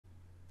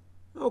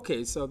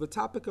Okay, so the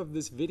topic of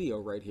this video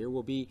right here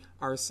will be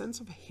our sense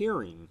of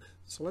hearing.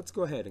 So let's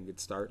go ahead and get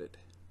started.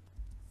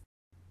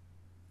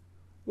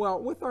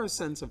 Well, with our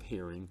sense of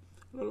hearing,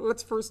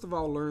 let's first of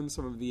all learn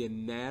some of the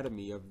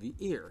anatomy of the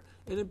ear.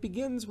 And it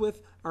begins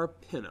with our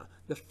pinna,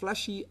 the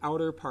fleshy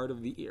outer part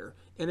of the ear.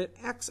 And it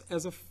acts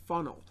as a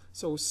funnel.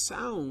 So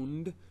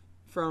sound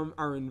from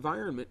our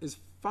environment is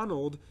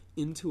funneled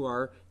into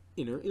our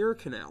inner ear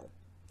canal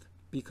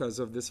because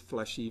of this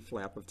fleshy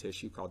flap of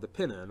tissue called the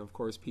pinna. And of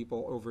course,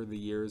 people over the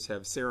years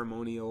have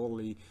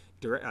ceremonially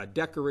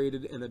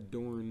decorated and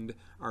adorned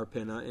our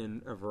pinna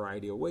in a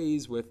variety of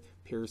ways with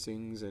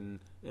piercings and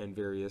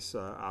various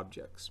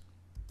objects.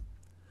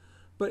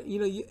 But,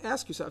 you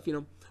ask yourself,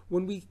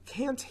 when we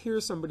can't hear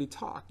somebody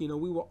talk, we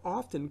will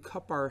often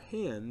cup our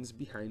hands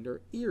behind our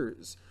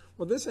ears.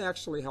 Well, this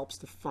actually helps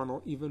to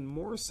funnel even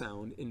more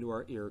sound into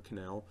our ear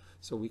canal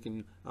so we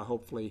can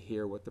hopefully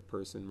hear what the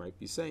person might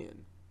be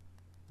saying.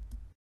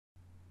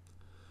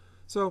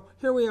 So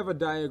here we have a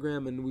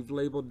diagram, and we've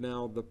labeled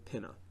now the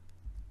pinna.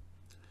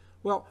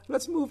 Well,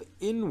 let's move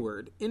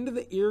inward. Into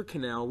the ear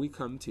canal, we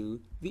come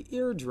to the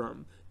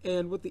eardrum.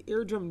 And what the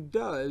eardrum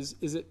does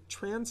is it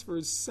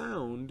transfers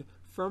sound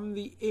from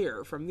the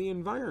air, from the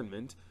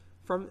environment,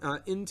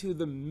 into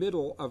the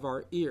middle of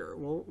our ear.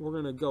 Well, we're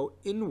going to go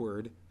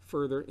inward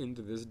further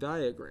into this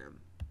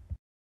diagram.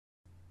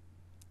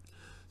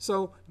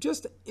 So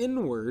just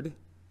inward,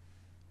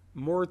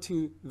 more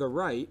to the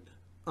right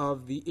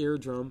of the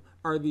eardrum,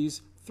 are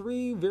these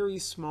three very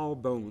small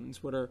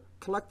bones, what are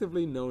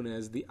collectively known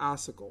as the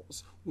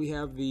ossicles. We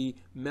have the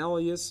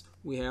malleus,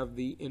 we have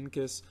the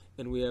incus,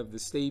 and we have the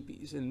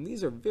stapes. And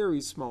these are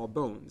very small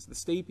bones. The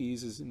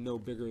stapes is no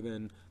bigger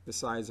than the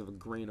size of a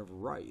grain of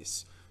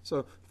rice.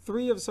 So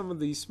three of some of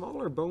these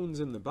smaller bones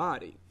in the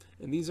body,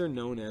 and these are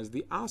known as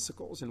the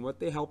ossicles. And what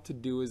they help to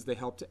do is they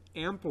help to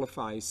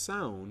amplify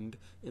sound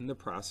in the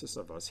process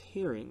of us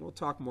hearing. We'll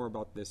talk more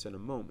about this in a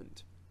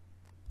moment.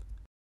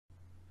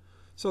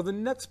 So the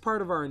next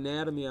part of our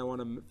anatomy I want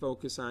to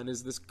focus on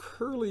is this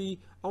curly,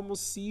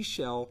 almost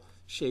seashell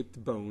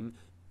shaped bone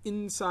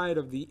inside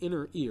of the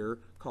inner ear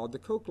called the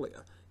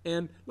cochlea.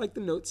 And like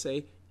the notes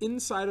say,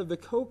 inside of the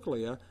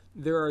cochlea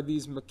there are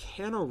these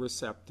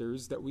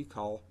mechanoreceptors that we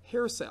call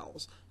hair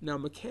cells. Now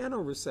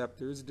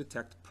mechanoreceptors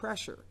detect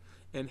pressure,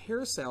 and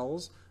hair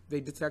cells, they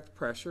detect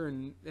pressure,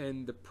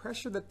 and the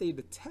pressure that they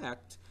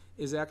detect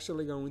is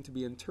actually going to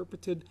be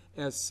interpreted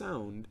as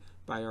sound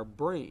by our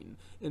brain.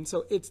 And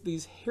so it's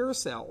these hair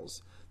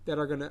cells that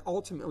are going to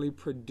ultimately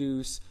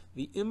produce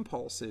the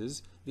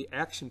impulses, the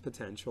action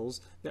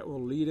potentials that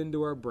will lead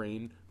into our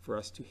brain for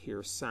us to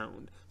hear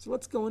sound. So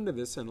let's go into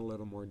this in a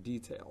little more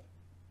detail.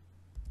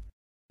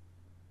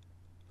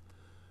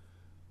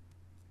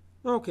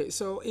 Okay,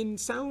 so in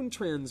sound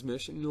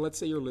transmission, let's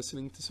say you're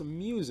listening to some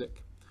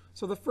music.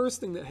 So the first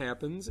thing that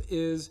happens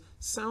is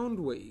sound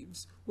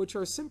waves, which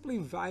are simply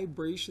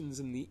vibrations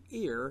in the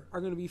ear, are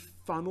going to be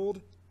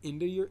funneled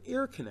into your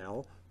ear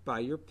canal by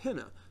your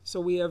pinna.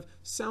 So we have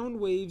sound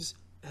waves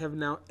have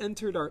now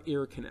entered our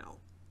ear canal.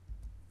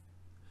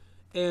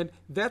 And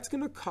that's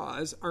going to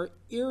cause our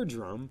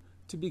eardrum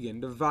to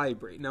begin to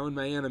vibrate. Now in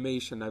my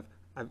animation,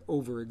 I've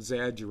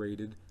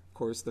over-exaggerated, of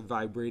course, the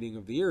vibrating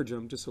of the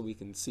eardrum just so we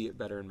can see it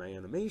better in my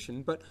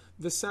animation. But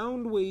the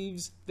sound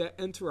waves that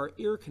enter our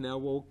ear canal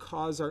will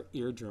cause our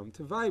eardrum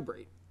to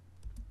vibrate.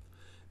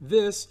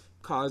 This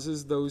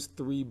causes those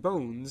three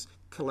bones,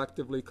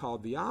 collectively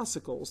called the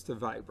ossicles, to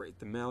vibrate,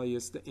 the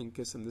malleus, the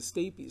incus, and the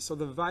stapes. So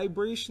the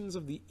vibrations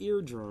of the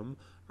eardrum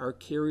are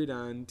carried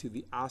on to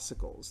the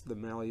ossicles, the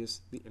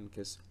malleus, the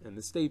incus, and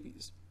the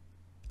stapes.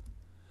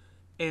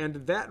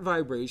 And that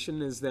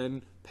vibration is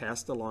then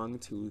passed along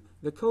to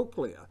the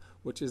cochlea,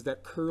 which is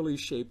that curly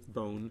shaped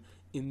bone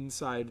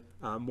inside,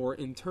 more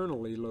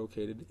internally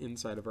located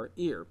inside of our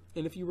ear.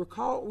 And if you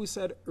recall what we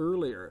said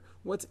earlier,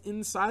 what's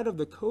inside of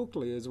the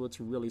cochlea is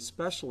what's really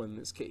special in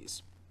this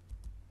case.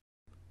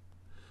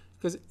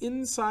 Because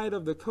inside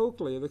of the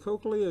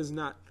cochlea is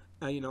not,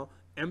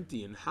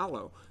 empty and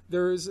hollow.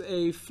 There is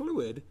a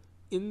fluid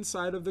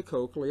inside of the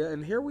cochlea,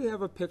 and here we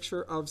have a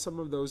picture of some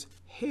of those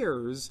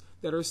hairs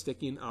that are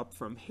sticking up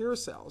from hair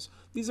cells.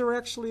 These are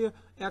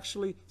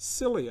actually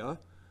cilia,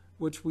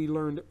 which we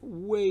learned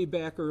way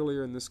back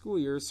earlier in the school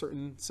year.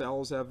 Certain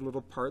cells have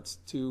little parts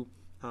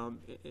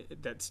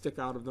that stick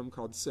out of them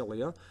called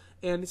cilia.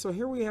 And so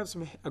here we have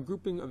a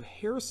grouping of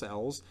hair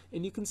cells,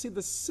 and you can see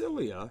the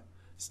cilia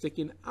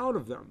sticking out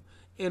of them.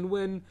 And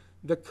when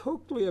the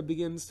cochlea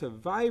begins to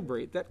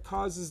vibrate, that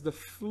causes the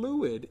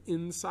fluid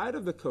inside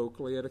of the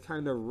cochlea to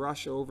kind of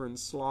rush over and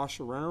slosh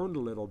around a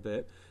little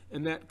bit,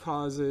 and that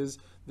causes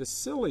the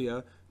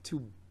cilia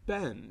to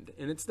bend.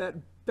 And it's that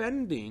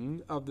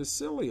bending of the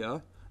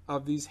cilia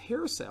of these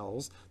hair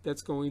cells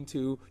that's going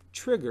to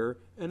trigger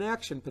an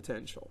action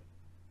potential.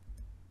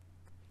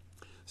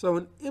 So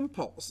an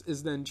impulse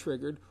is then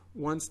triggered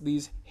once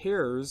these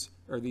hairs,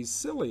 or these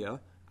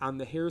cilia on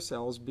the hair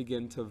cells,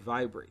 begin to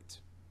vibrate.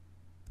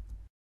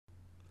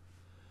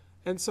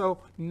 And so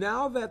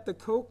now that the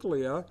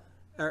cochlea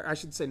or I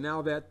should say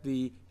now that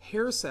the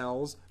hair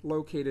cells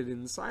located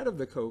inside of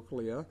the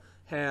cochlea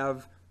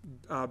have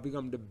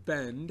begun to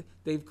bend,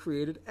 they've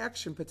created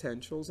action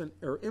potentials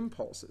or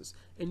impulses.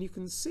 And you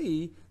can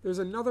see there's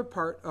another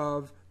part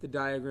of the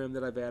diagram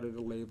that I've added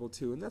a label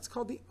to, and that's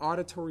called the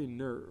auditory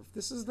nerve.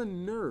 This is the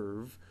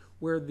nerve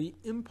where the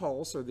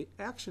impulse or the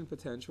action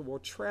potential will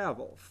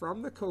travel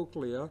from the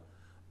cochlea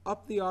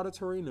up the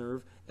auditory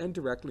nerve and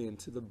directly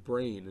into the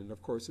brain. And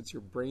of course, it's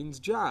your brain's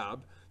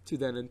job to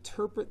then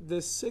interpret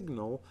this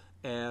signal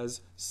as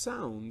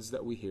sounds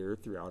that we hear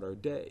throughout our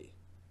day.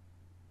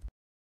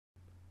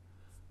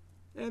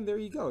 And there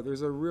you go.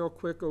 There's a real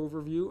quick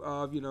overview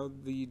of,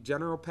 the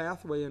general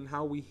pathway and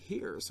how we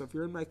hear. So if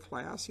you're in my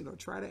class,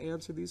 try to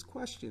answer these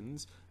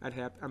questions.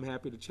 I'm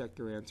happy to check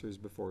your answers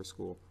before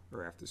school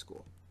or after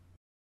school.